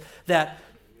like this, that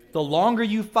the longer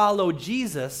you follow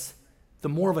Jesus, the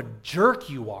more of a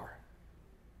jerk you are,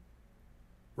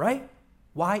 right?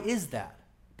 Why is that?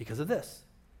 Because of this.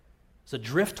 It's a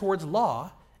drift towards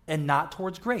law and not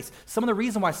towards grace. Some of the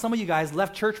reason why some of you guys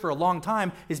left church for a long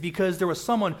time is because there was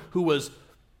someone who was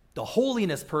the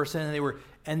holiness person,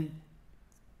 and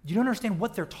you don't understand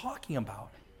what they're talking about.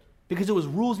 Because it was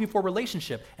rules before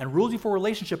relationship, and rules before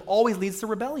relationship always leads to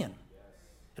rebellion.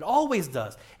 It always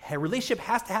does. A relationship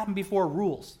has to happen before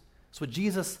rules. That's what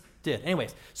Jesus did.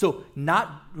 Anyways, so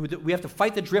we have to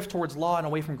fight the drift towards law and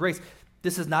away from grace.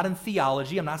 This is not in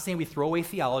theology. I'm not saying we throw away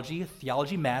theology.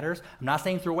 Theology matters. I'm not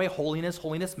saying throw away holiness.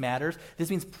 Holiness matters. This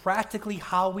means practically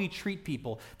how we treat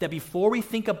people. That before we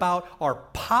think about our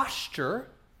posture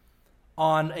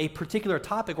on a particular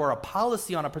topic or a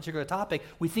policy on a particular topic,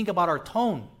 we think about our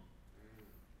tone.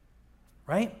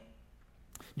 Right?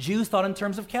 Jews thought in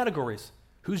terms of categories.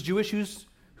 Who's Jewish,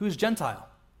 who's Gentile?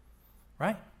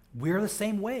 Right? We're the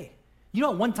same way. You know,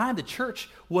 at one time the church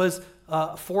was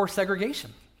for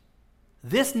segregation.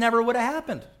 This never would have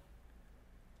happened.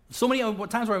 So many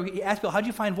times where we ask people, how'd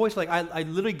you find Voice? Like, I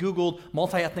literally Googled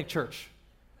multi-ethnic church,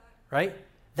 right?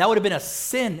 That would have been a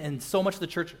sin in so much of the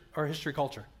church or history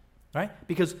culture, right?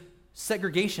 Because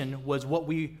segregation was what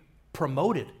we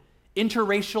promoted.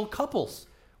 Interracial couples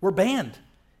were banned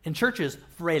in churches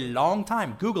for a long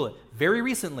time. Google it. Very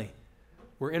recently,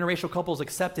 were interracial couples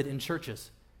accepted in churches.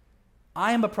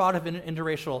 I am a product of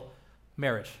interracial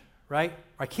marriage, right?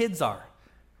 Our kids are,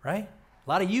 right? A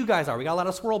lot of you guys are. We got a lot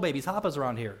of swirl babies, hoppas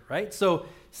around here, right? So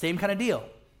same kind of deal.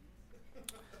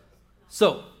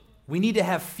 So we need to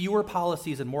have fewer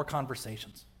policies and more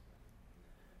conversations.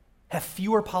 Have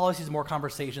fewer policies and more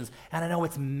conversations. And I know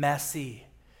it's messy.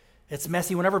 It's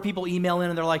messy whenever people email in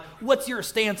and they're like, what's your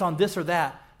stance on this or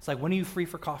that? It's like, when are you free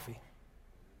for coffee?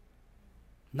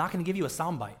 I'm not going to give you a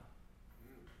soundbite.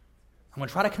 I'm going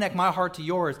to try to connect my heart to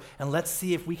yours, and let's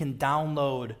see if we can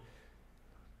download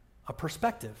a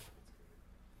perspective.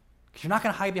 Because you're not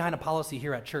going to hide behind a policy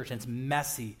here at church, and it's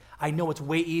messy. I know it's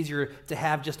way easier to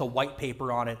have just a white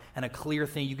paper on it and a clear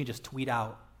thing you can just tweet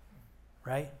out,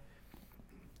 right?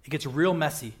 It gets real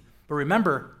messy. But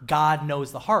remember, God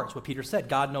knows the hearts. What Peter said,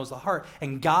 God knows the heart.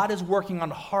 And God is working on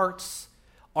hearts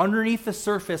underneath the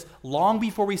surface long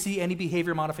before we see any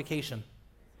behavior modification.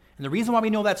 And the reason why we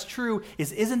know that's true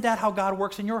is, isn't that how God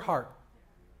works in your heart?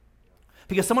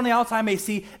 Because someone on the outside may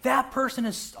see that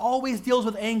person always deals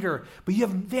with anger, but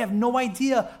they have no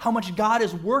idea how much God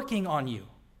is working on you.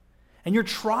 And you're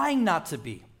trying not to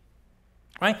be.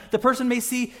 Right? The person may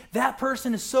see that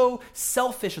person is so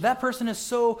selfish, or that person is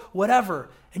so whatever,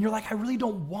 and you're like, I really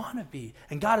don't want to be.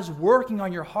 And God is working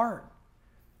on your heart.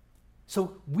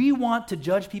 So we want to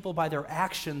judge people by their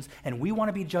actions, and we want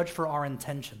to be judged for our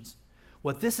intentions.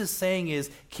 What this is saying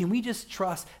is, can we just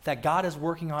trust that God is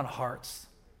working on hearts?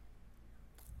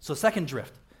 So second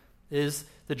drift is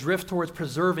the drift towards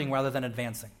preserving rather than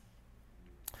advancing.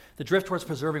 The drift towards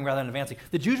preserving rather than advancing.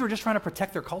 The Jews were just trying to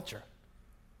protect their culture.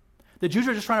 The Jews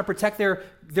were just trying to protect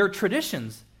their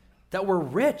traditions that were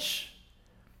rich,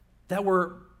 that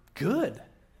were good,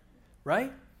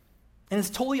 right? And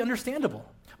it's totally understandable.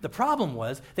 The problem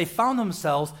was they found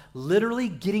themselves literally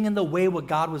getting in the way of what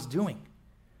God was doing.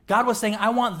 God was saying, I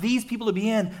want these people to be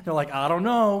in. They're like, I don't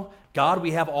know. God,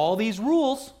 we have all these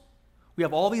rules. We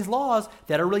have all these laws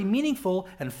that are really meaningful,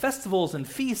 and festivals and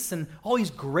feasts and all these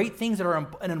great things that are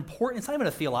an important, it's not even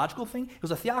a theological thing. It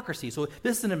was a theocracy. So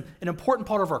this is an important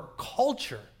part of our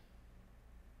culture.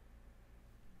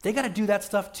 They got to do that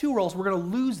stuff too, or else we're going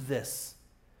to lose this.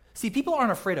 See, people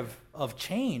aren't afraid of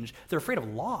change. They're afraid of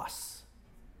loss.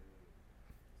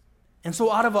 And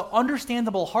so out of an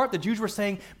understandable heart, the Jews were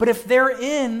saying, but if they're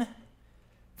in,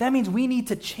 that means we need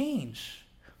to change.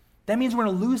 That means we're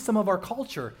going to lose some of our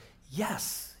culture.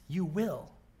 Yes, you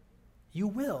will. You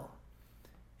will.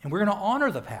 And we're going to honor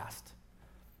the past.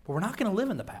 But we're not going to live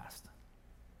in the past.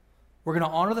 We're going to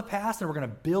honor the past, and we're going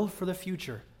to build for the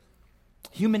future.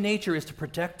 Human nature is to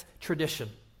protect tradition.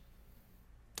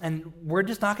 And we're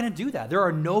just not going to do that. There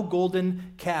are no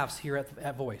golden calves here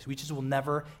at Voice. We just will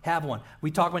never have one.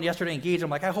 We talked about yesterday, Engage.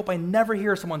 I'm like, I hope I never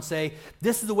hear someone say,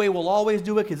 this is the way we'll always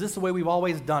do it because this is the way we've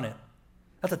always done it.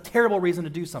 That's a terrible reason to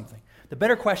do something. The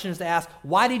better question is to ask,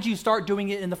 why did you start doing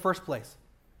it in the first place?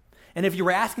 And if you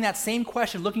were asking that same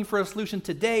question, looking for a solution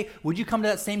today, would you come to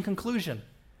that same conclusion?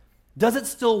 Does it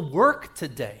still work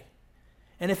today?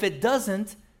 And if it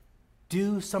doesn't,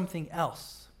 do something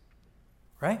else,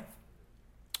 right?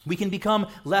 We can become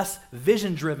less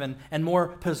vision-driven and more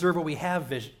preserve what we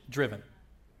have driven.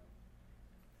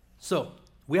 So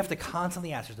we have to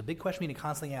constantly ask. There's a big question we need to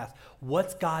constantly ask.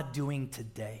 What's God doing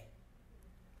today?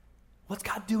 What's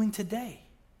God doing today?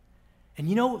 And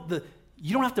you know,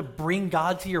 you don't have to bring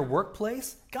God to your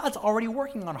workplace. God's already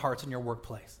working on hearts in your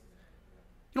workplace.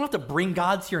 You don't have to bring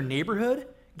God to your neighborhood.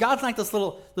 God's not like this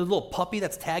little puppy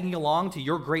that's tagging along to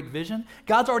your great vision.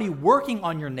 God's already working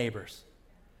on your neighbors.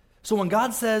 So when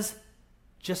God says,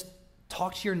 just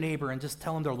talk to your neighbor and just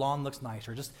tell them their lawn looks nice,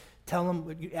 or just tell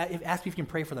them, ask me if you can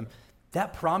pray for them,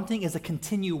 that prompting is a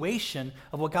continuation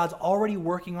of what God's already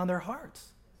working on their hearts.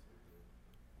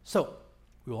 So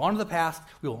we will honor the past,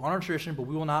 we will honor tradition, but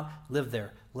we will not live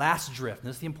there. Last drift, and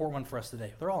this is the important one for us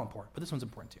today. They're all important, but this one's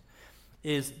important too,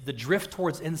 is the drift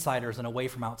towards insiders and away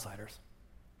from outsiders.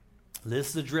 This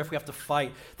is a drift we have to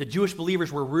fight. The Jewish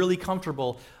believers were really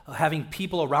comfortable having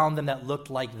people around them that looked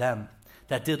like them,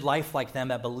 that did life like them,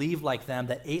 that believed like them,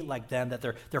 that ate like them, that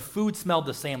their food smelled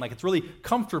the same, like it's really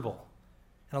comfortable.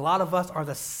 And a lot of us are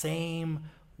the same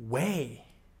way,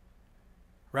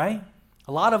 right?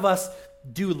 A lot of us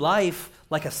do life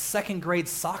like a second-grade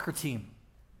soccer team.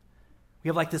 We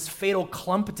have like this fatal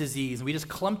clump disease, and we just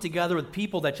clump together with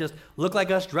people that just look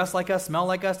like us, dress like us, smell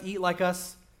like us, eat like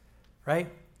us, right?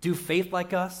 Do faith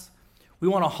like us. We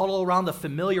want to huddle around the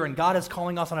familiar, and God is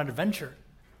calling us on an adventure.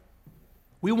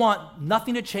 We want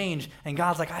nothing to change, and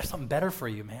God's like, I have something better for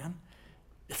you, man.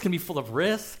 It's going to be full of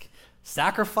risk,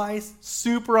 sacrifice,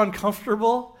 super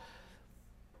uncomfortable,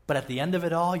 but at the end of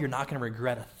it all, you're not going to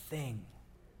regret a thing.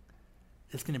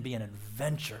 It's going to be an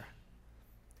adventure.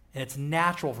 And it's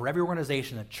natural for every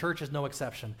organization, the church is no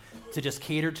exception, to just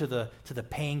cater to the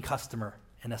paying customer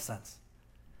in a sense.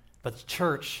 But the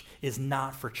church is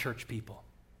not for church people.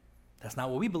 That's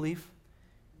not what we believe.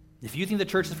 If you think the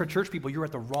church is for church people, you're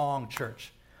at the wrong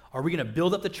church. Are we going to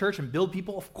build up the church and build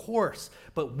people? Of course.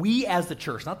 But we as the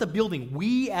church, not the building,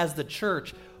 we as the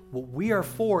church, what we are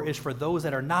for is for those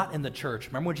that are not in the church.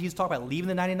 Remember when Jesus talked about leaving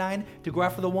the 99 to go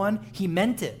after the one? He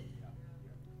meant it.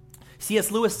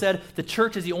 C.S. Lewis said the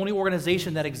church is the only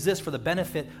organization that exists for the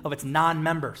benefit of its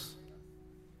non-members.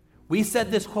 We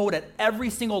said this quote at every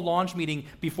single launch meeting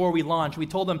before we launched. We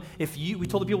told them, we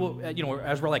told the people,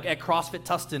 as we're like at CrossFit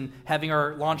Tustin having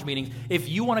our launch meetings, if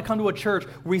you want to come to a church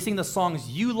where we sing the songs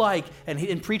you like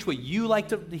and preach what you like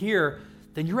to hear,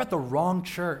 then you're at the wrong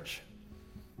church.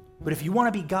 But if you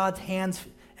want to be God's hands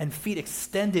and feet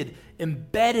extended,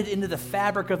 embedded into the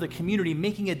fabric of the community,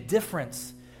 making a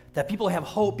difference, that people have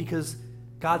hope because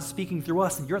God's speaking through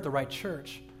us, and you're at the right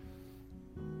church.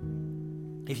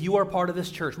 If you are part of this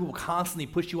church, we will constantly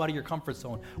push you out of your comfort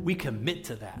zone. We commit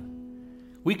to that.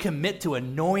 We commit to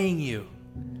annoying you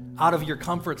out of your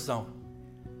comfort zone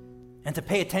and to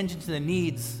pay attention to the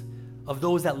needs of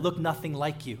those that look nothing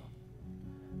like you,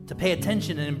 to pay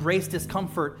attention and embrace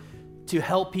discomfort to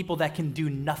help people that can do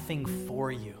nothing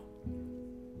for you.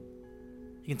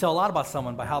 You can tell a lot about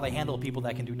someone by how they handle people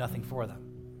that can do nothing for them.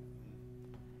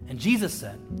 And Jesus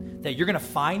said that you're going to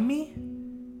find me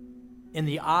in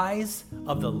the eyes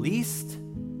of the least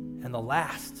and the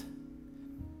last.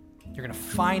 You're going to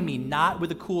find me not with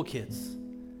the cool kids.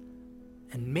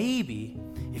 And maybe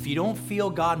if you don't feel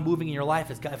God moving in your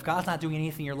life, if God's not doing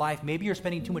anything in your life, maybe you're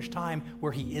spending too much time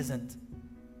where he isn't.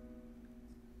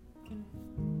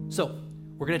 So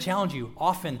we're going to challenge you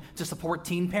often to support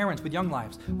teen parents with Young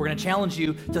Lives. We're going to challenge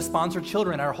you to sponsor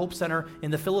children at our Hope Center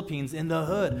in the Philippines, in the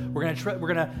hood. We're going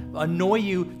to annoy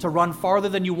you to run farther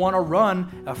than you want to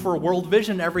run for World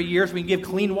Vision every year so we can give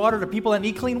clean water to people that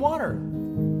need clean water.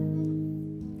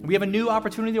 We have a new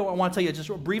opportunity that I want to tell you just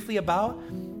briefly about.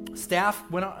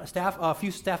 A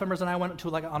few staff members and I went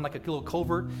to on a little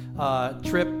covert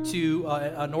trip to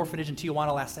an orphanage in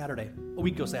Tijuana a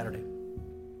week ago Saturday.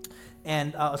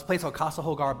 And it's a place called Casa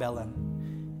Hogar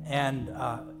Belen. And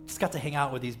just got to hang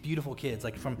out with these beautiful kids,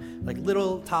 from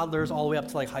little toddlers all the way up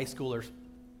to high schoolers.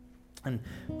 And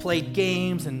played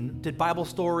games and did Bible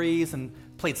stories and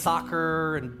played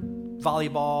soccer and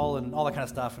volleyball and all that kind of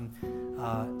stuff.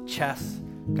 And chess.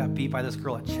 Got beat by this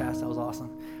girl at chess. That was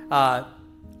awesome.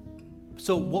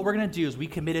 So what we're going to do is we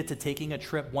committed to taking a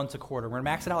trip once a quarter. We're going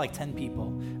to max it out 10 people.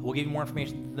 We'll give you more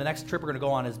information. The next trip we're going to go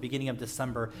on is beginning of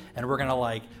December, and we're going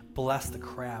to bless the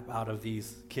crap out of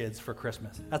these kids for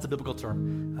Christmas. That's a biblical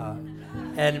term.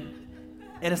 And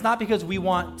it's not because we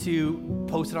want to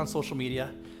post it on social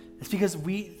media. It's because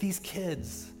these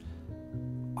kids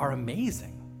are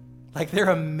amazing. They're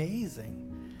amazing.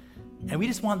 And we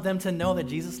just want them to know that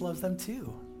Jesus loves them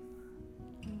too.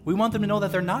 We want them to know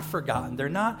that they're not forgotten. They're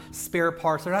not spare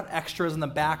parts. They're not extras in the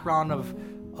background of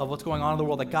what's going on in the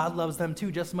world, that God loves them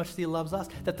too just as much as he loves us,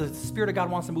 that the Spirit of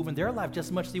God wants to move in their life just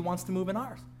as much as he wants to move in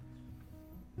ours.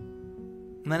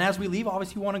 And then as we leave,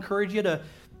 obviously we want to encourage you to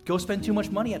go spend too much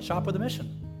money at Shop with a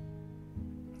Mission,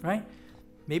 right?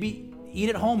 Maybe eat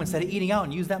at home instead of eating out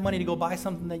and use that money to go buy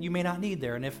something that you may not need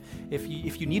there. And if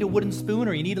you need a wooden spoon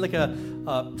or you need like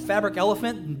a fabric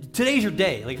elephant, today's your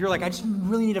day. Like if you're like, I just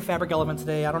really need a fabric elephant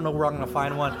today. I don't know where I'm going to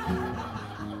find one.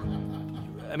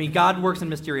 I mean, God works in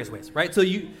mysterious ways, right? So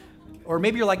or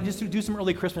maybe you're like, just do some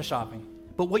early Christmas shopping.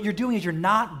 But what you're doing is you're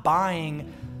not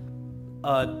buying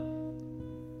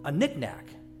a knick-knack.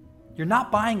 You're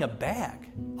not buying a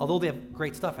bag, although they have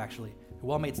great stuff, actually,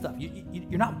 well-made stuff.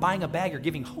 You're not buying a bag, you're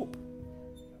giving hope,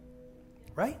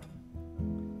 right?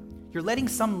 You're letting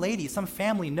some lady, some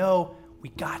family know, we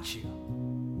got you.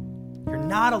 You're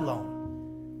not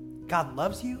alone. God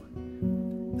loves you.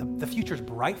 The future's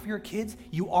bright for your kids.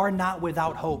 You are not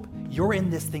without hope. You're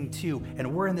in this thing too,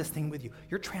 and we're in this thing with you.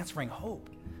 You're transferring hope.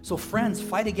 So friends,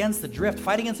 fight against the drift.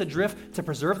 Fight against the drift to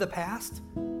preserve the past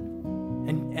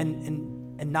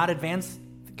and not advance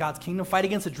God's kingdom. Fight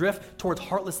against the drift towards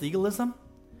heartless legalism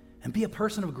and be a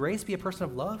person of grace, be a person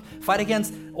of love. Fight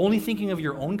against only thinking of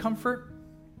your own comfort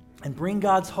and bring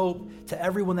God's hope to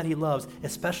everyone that he loves,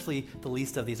 especially the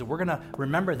least of these. And we're going to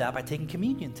remember that by taking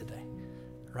communion today,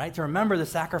 right? To remember the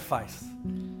sacrifice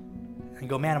and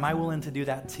go, man, am I willing to do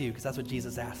that too? Because that's what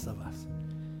Jesus asks of us.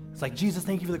 It's like, Jesus,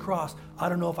 thank you for the cross. I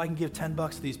don't know if I can give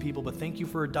 $10 to these people, but thank you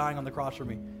for dying on the cross for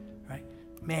me, right?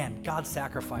 Man, God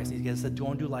sacrificed. He said,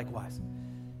 don't do likewise.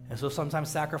 And so sometimes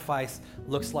sacrifice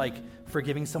looks like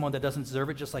forgiving someone that doesn't deserve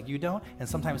it just like you don't. And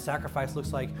sometimes sacrifice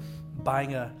looks like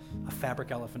buying a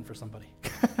fabric elephant for somebody,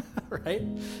 right?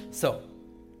 So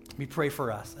we pray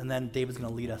for us, and then David's going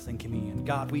to lead us in communion.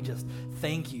 God, we just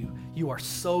thank you. You are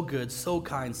so good, so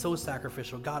kind, so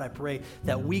sacrificial. God, I pray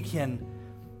that we can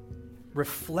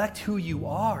reflect who you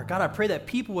are. God, I pray that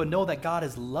people would know that God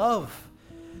is love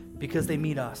because they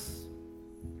meet us.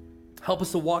 Help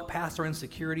us to walk past our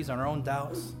insecurities and our own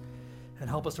doubts, and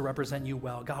help us to represent you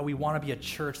well. God, we want to be a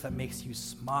church that makes you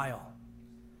smile.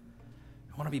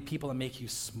 We want to be people that make you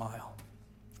smile.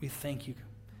 We thank you.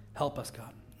 Help us,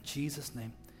 God. In Jesus'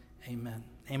 name, amen.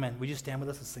 Amen. Would you stand with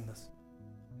us and sing this?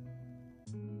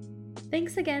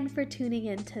 Thanks again for tuning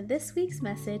in to this week's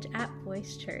message at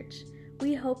Voice Church.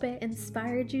 We hope it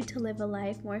inspired you to live a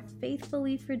life more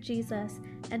faithfully for Jesus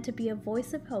and to be a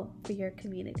voice of hope for your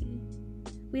community.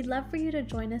 We'd love for you to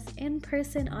join us in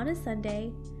person on a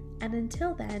Sunday, and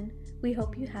until then, we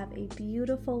hope you have a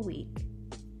beautiful week.